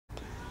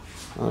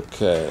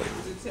Okay,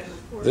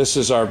 this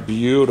is our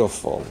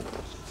beautiful,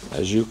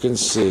 as you can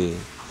see,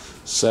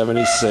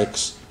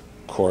 76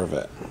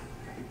 Corvette.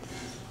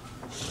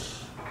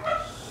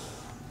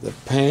 The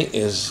paint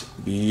is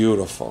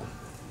beautiful.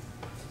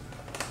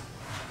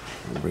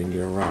 I'll bring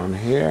you around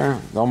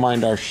here. Don't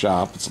mind our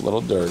shop, it's a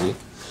little dirty.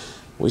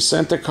 We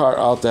sent the car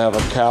out to have a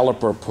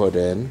caliper put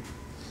in,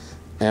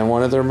 and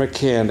one of their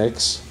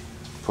mechanics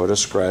put a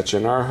scratch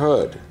in our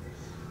hood.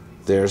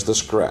 There's the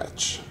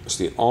scratch. It's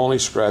the only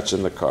scratch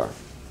in the car.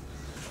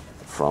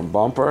 Front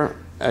bumper,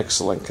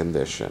 excellent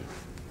condition.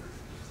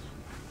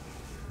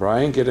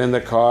 Brian, get in the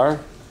car,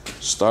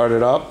 start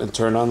it up, and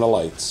turn on the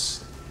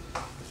lights.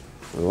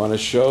 We want to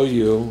show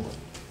you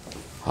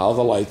how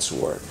the lights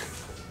work.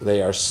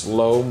 They are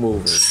slow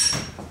moving.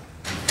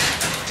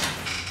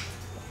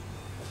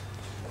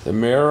 The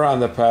mirror on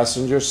the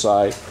passenger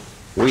side,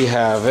 we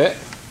have it.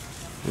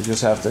 We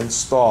just have to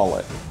install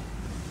it.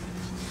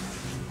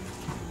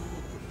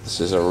 This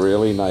is a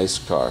really nice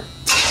car.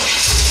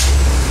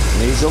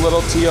 Needs a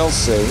little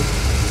TLC,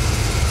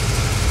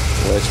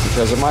 which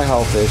because of my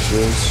health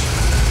issues,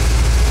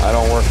 I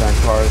don't work on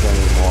cars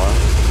anymore.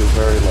 Do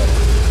very little.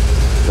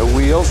 The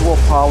wheels will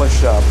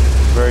polish up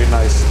very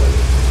nicely.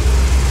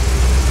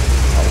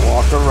 I'll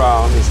walk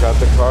around. He's got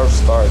the car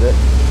started.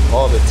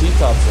 Oh, the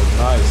T-tops are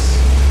nice.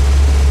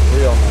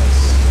 Real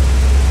nice.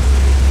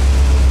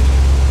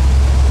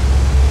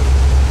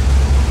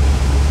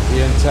 The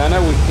antenna,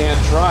 we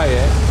can't try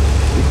it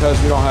because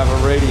we don't have a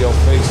radio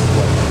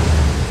faceplate.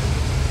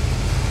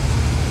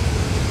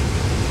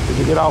 Could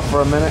you get out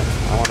for a minute?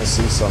 I want to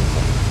see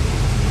something.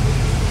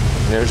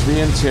 There's the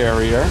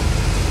interior.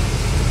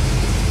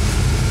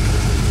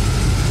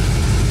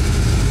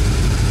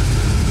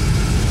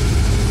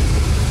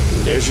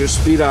 There's your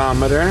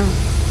speedometer.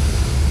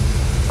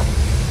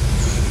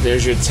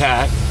 There's your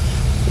tach,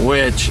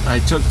 which I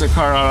took the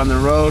car out on the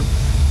road,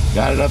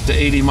 got it up to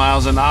 80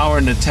 miles an hour,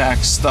 and the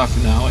tach's stuck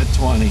now at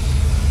 20.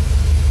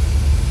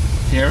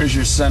 Here is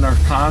your center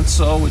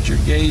console with your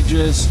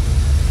gauges,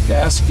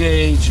 gas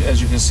gauge,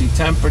 as you can see,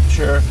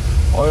 temperature,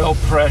 oil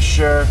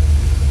pressure.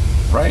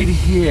 Right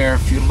here,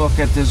 if you look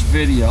at this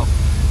video,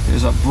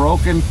 there's a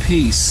broken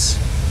piece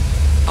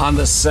on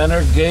the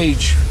center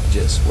gauge,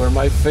 just where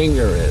my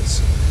finger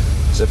is.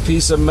 It's a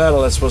piece of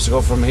metal that's supposed to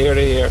go from here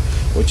to here,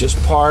 which is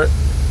part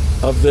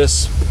of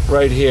this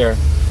right here,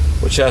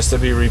 which has to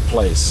be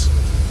replaced.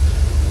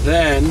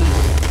 Then,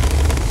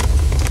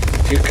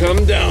 if you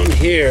come down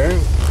here,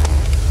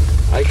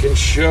 I can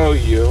show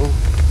you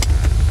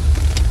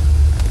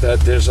that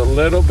there's a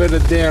little bit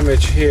of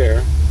damage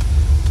here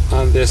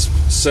on this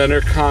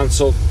center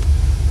console.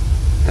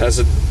 Has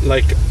a,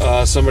 like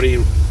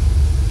somebody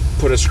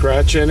put a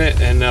scratch in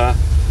it and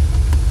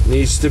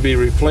needs to be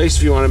replaced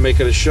if you want to make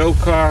it a show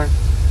car.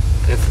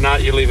 If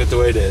not, you leave it the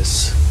way it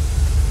is.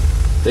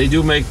 They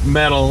do make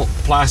metal,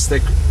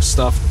 plastic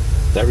stuff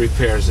that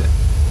repairs it.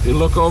 If you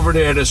look over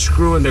there, the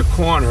screw in the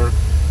corner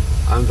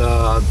on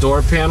the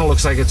door panel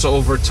looks like it's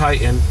over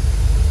tightened.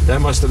 That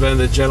must have been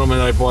the gentleman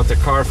I bought the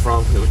car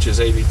from, which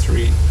is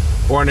 83,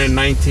 born in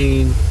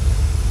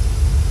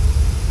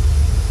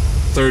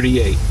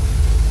 1938.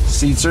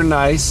 Seats are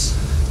nice.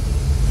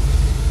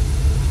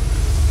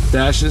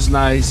 Dash is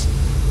nice.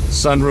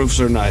 Sunroofs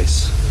are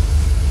nice.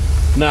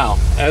 Now,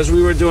 as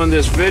we were doing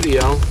this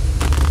video,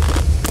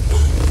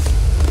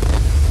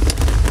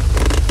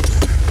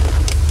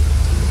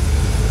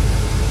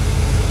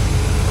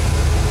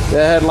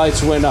 the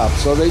headlights went up.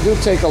 So they do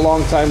take a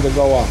long time to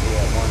go up.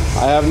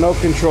 I have no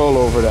control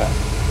over that.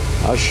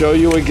 I'll show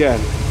you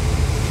again.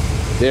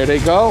 There they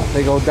go.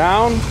 They go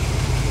down,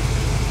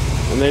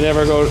 and they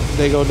never go,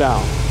 they go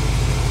down.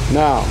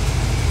 Now,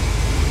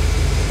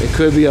 it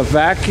could be a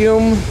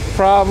vacuum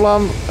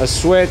problem, a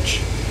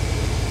switch.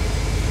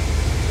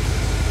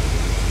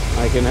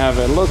 I can have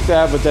it looked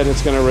at, but then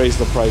it's going to raise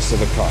the price of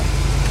the car.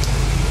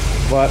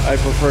 But I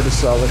prefer to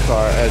sell the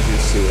car as you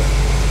see it.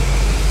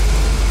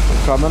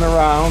 I'm coming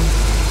around.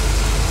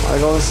 I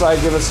go inside,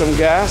 give it some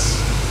gas.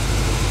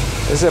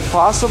 Is it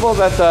possible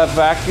that the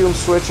vacuum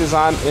switch is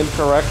on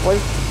incorrectly?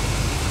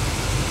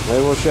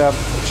 Maybe we should have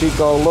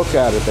Chico look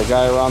at it, the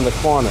guy around the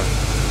corner.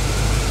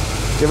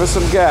 Give us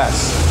some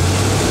gas.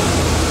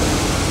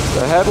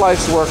 The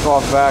headlights work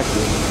off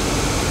vacuum.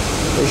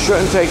 They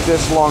shouldn't take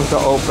this long to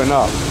open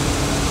up.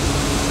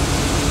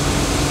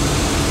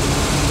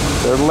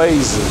 They're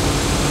lazy.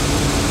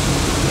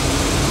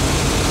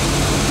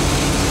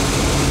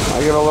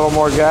 I give a little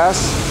more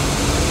gas.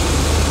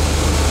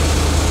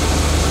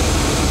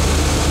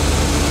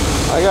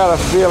 I got a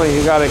feeling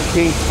you got a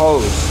kinked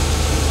hose.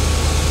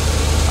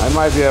 I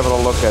might be able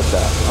to look at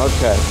that.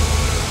 Okay.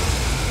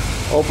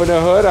 Open the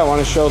hood. I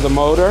want to show the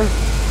motor.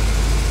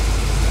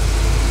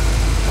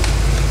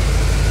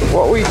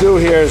 What we do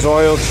here is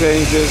oil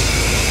changes,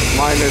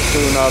 minor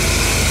tune-ups,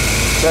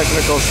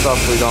 technical stuff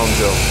we don't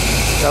do.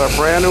 Got a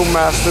brand new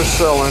master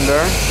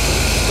cylinder,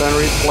 been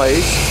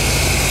replaced.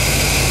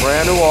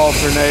 Brand new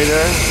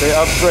alternator. They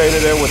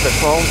upgraded it with the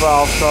chrome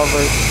valve cover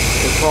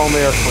and chrome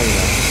air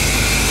cleaner.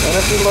 And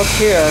if you look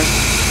here,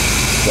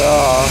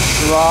 The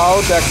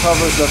shroud that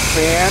covers the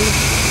fan.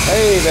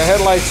 Hey, the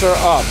headlights are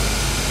up.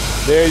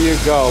 There you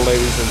go,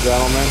 ladies and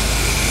gentlemen.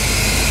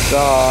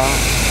 The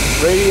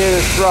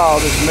radiator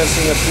shroud is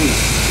missing a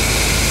piece.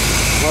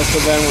 Must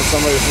have been when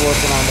somebody was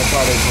working on the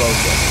car, they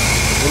broke it.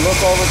 We look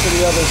over to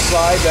the other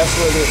side, that's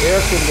where the air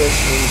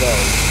conditioning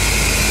goes.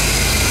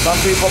 Some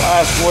people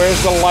ask,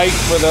 where's the light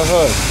for the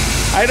hood?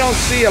 I don't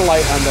see a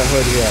light on the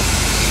hood here.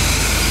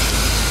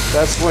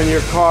 That's when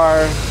your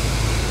car,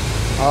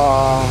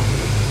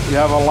 you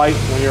have a light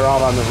when you're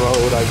out on the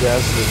road, I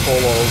guess. You pull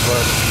over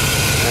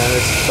and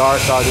it's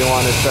dark out, you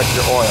want to check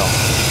your oil.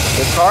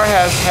 The car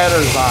has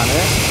headers on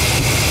it.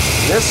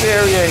 This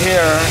area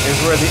here is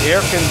where the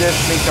air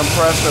conditioning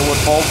compressor would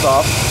bolt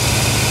up,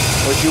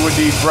 which you would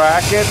need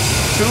brackets,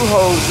 2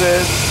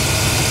 hoses,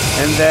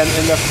 and then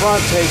in the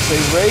front takes a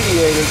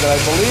radiator that I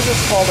believe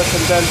is called a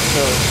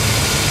condenser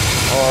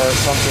or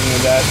something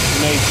of that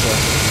nature.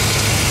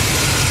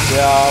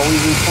 Yeah, we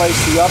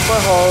replaced the upper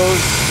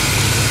hose,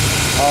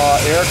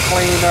 air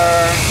cleaner,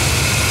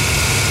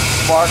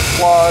 spark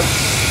plugs,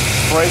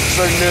 brakes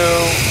are new,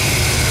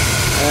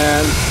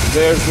 and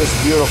there's this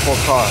beautiful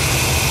car.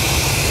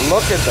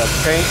 Look at the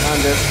paint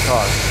on this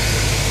car.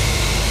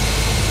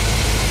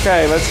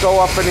 Okay, let's go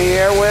up in the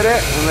air with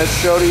it and let's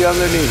show you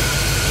underneath.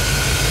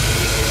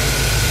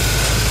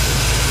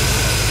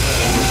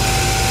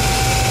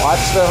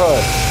 Watch the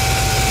hood.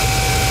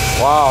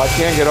 Wow, I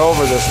can't get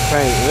over this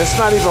paint. And it's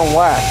not even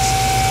waxed.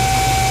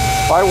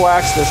 If I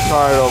wax this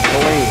car, it'll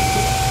gleam.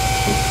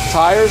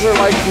 Tires are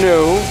like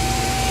new.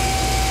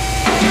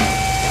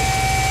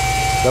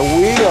 The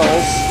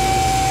wheels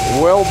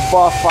will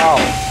buff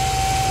out.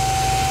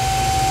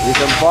 You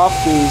can buff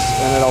these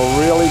and it'll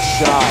really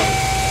shine.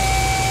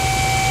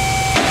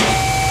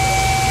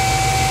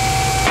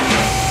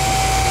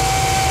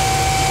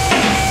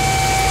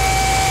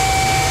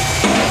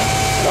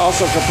 It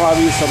also could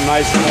probably use some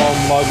nice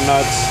chrome lug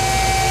nuts.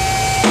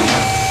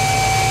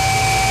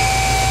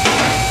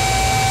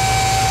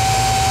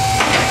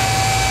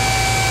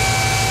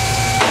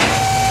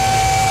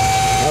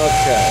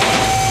 Okay.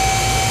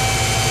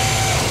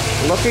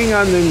 Looking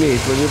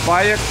underneath, when you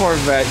buy a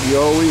Corvette, you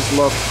always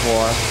look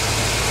for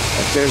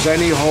if there's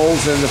any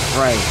holes in the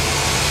frame.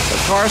 The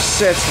car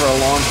sits for a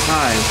long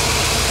time.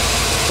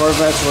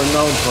 Corvettes were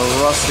known for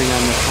rusting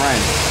on the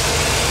frame.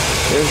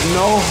 There's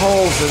no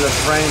holes in the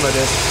frame of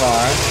this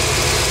car.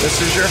 This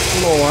is your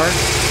floor,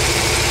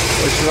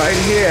 which right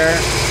here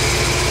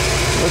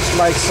looks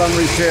like some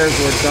repairs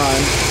were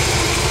done.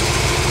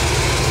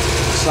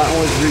 Something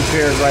was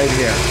repaired right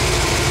here.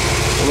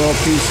 A little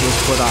piece was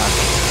put on.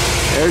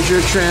 There's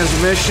your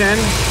transmission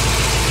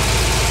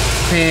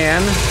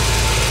pan.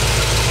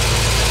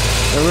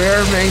 The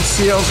rear main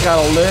seal's got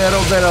a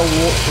little bit of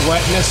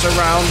wetness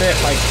around it,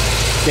 like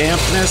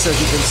dampness, as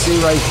you can see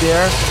right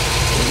there.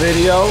 The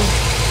video.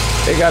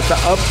 They got the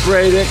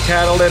upgraded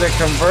catalytic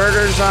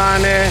converters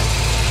on it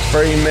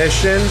for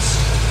emissions.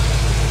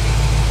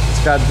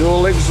 It's got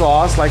dual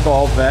exhaust, like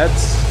all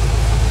Vettes.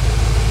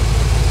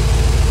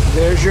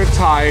 There's your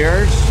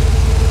tires.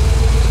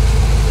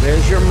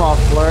 There's your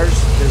mufflers.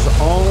 There's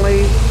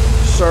only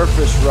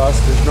surface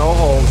rust. There's no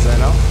holes in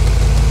them.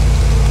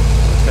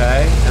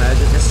 Okay, and as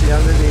you can see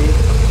underneath,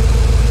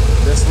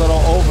 this little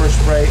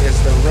overspray is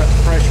the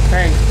fresh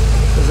paint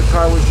because the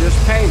car was just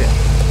painted.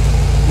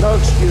 No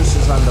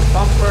excuses on the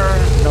bumper,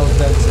 no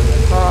dents in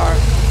the car,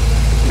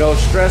 no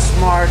stress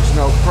marks,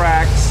 no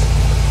cracks,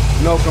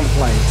 no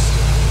complaints.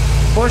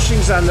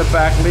 Bushings on the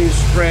back leaf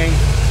spring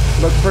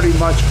look pretty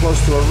much close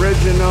to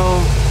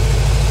original.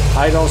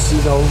 I don't see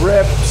no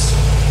rips,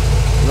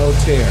 no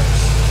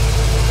tears.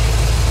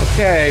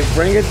 Okay,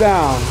 bring it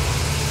down.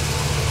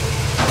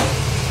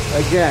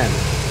 Again,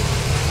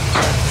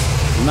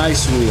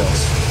 nice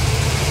wheels.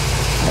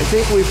 I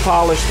think we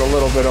polished a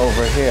little bit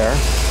over here.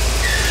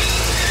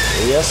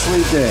 Yes,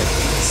 we did.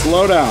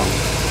 Slow down.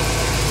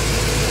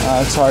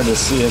 It's hard to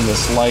see in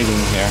this lighting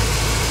here.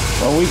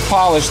 But we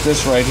polished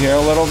this right here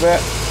a little bit.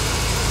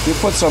 If you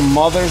put some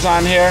mothers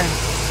on here,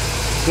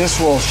 this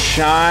will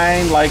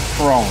shine like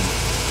chrome.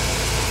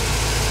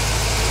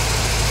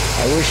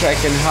 I wish I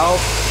can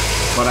help,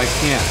 but I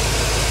can't.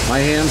 My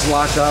hands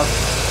lock up.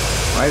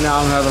 Right now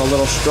I'm having a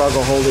little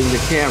struggle holding the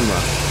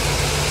camera,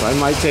 so I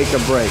might take a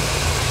break.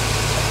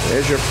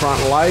 There's your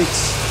front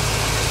lights.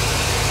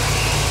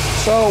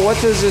 So what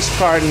does this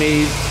car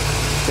need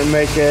to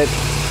make it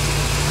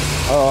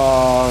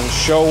a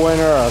show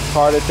winner or a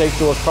car to take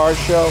to a car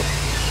show?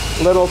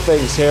 Little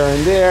things here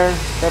and there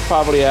that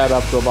probably add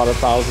up to about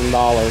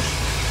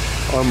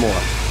 $1,000 or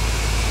more.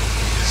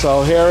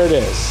 So here it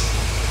is,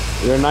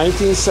 your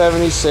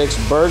 1976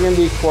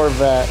 Burgundy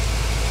Corvette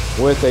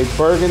with a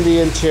burgundy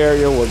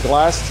interior with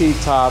glass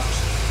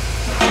T-tops.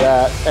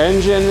 That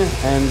engine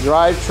and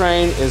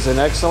drivetrain is in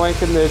excellent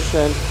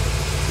condition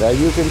that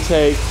you can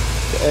take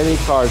to any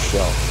car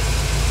show.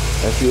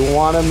 If you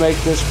want to make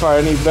this car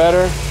any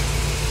better,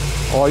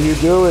 all you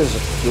do is,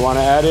 if you want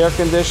to add air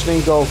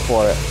conditioning, go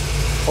for it.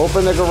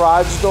 Open the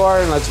garage door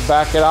and let's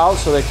back it out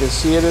so they can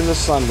see it in the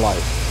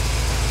sunlight.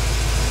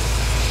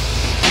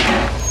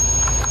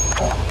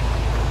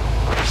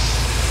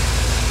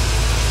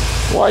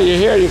 While you're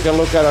here, you can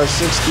look at our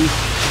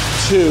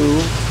 62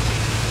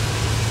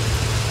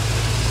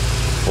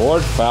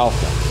 Ford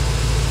Falcon.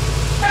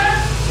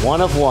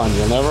 One of one.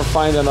 You'll never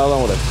find another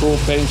one with a cool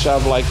paint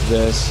job like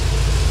this,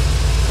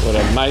 with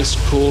a nice,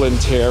 cool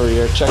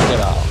interior. Check it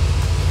out.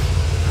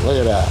 Look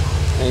at that.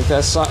 Ain't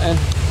that something?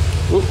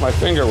 Oop, my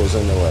finger was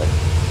in the way.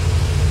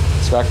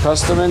 It's got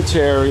custom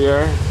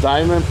interior,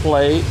 diamond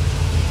plate.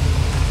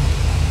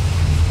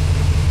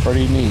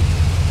 Pretty neat.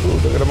 Ooh,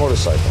 look at the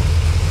motorcycle.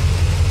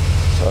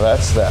 So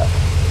that's that.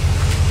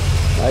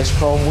 Nice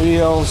chrome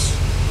wheels.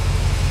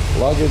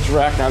 Luggage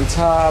rack on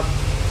top.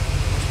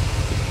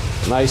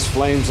 Nice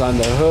flames on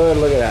the hood.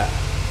 Look at that.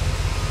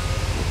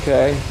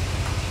 Okay.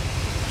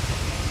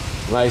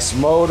 Nice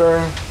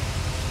motor.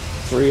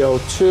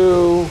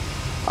 302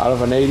 out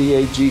of an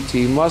 88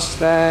 GT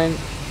Mustang.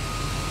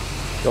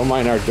 Don't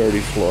mind our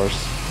dirty floors.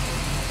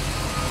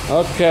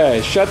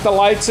 Okay, shut the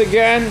lights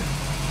again.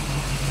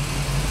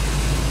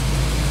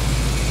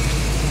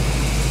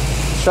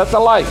 Shut the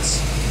lights.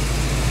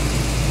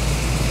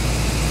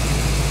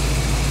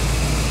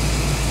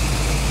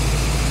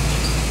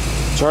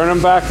 Turn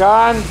them back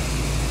on.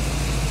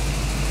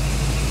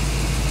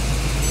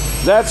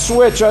 That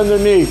switch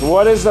underneath,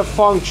 what is the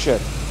function?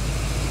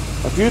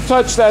 If you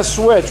touch that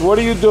switch, what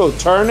do you do?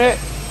 Turn it?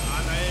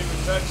 I'm not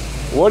even touching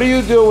it. What do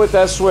you do with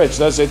that switch?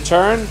 Does it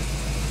turn?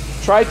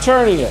 Try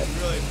turning it.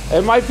 Really?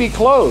 It might be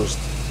closed.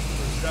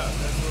 That's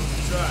what we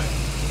tried.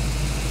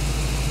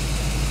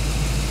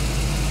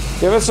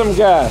 Give it some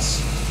gas.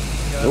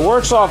 It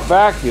works off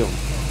vacuum.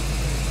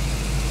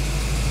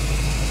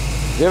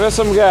 Give it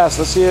some gas.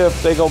 Let's see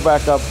if they go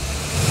back up.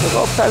 They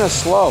go kind of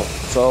slow.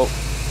 So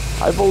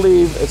I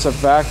believe it's a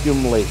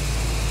vacuum leak.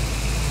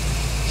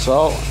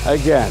 So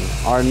again,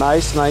 our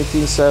nice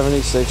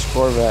 1976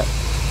 Corvette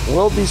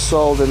will be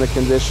sold in the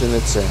condition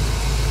it's in.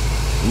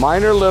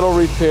 Minor little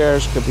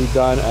repairs could be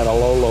done at a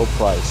low, low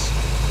price.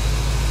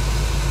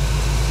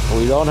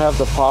 We don't have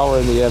the power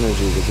and the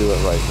energy to do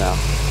it right now.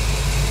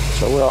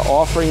 So we're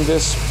offering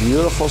this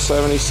beautiful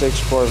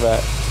 76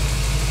 Corvette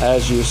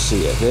as you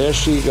see it. There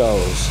she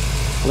goes.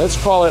 Let's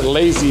call it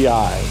Lazy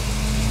Eye.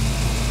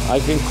 I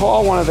can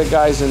call one of the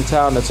guys in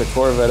town that's a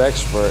Corvette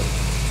expert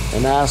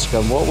and ask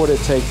him what would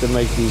it take to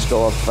make these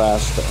go up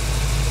faster.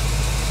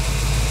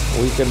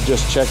 We can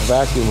just check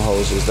vacuum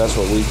hoses. That's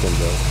what we can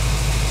do.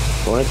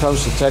 But when it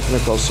comes to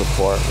technical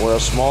support, we're a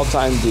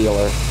small-time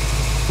dealer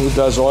who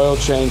does oil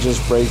changes,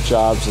 brake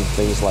jobs, and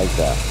things like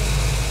that.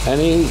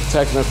 Any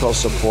technical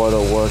support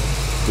or work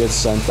gets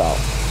sent out.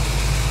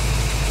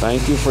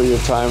 Thank you for your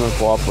time and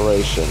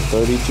cooperation.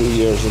 32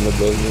 years in the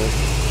business.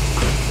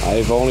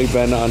 I've only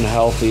been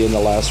unhealthy in the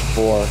last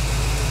 4,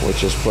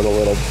 which has put a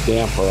little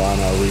damper on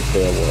our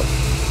repair work.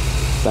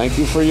 Thank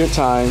you for your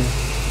time,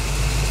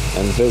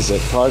 and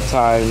visit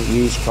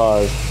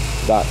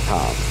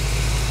CarTimeUsedCars.com.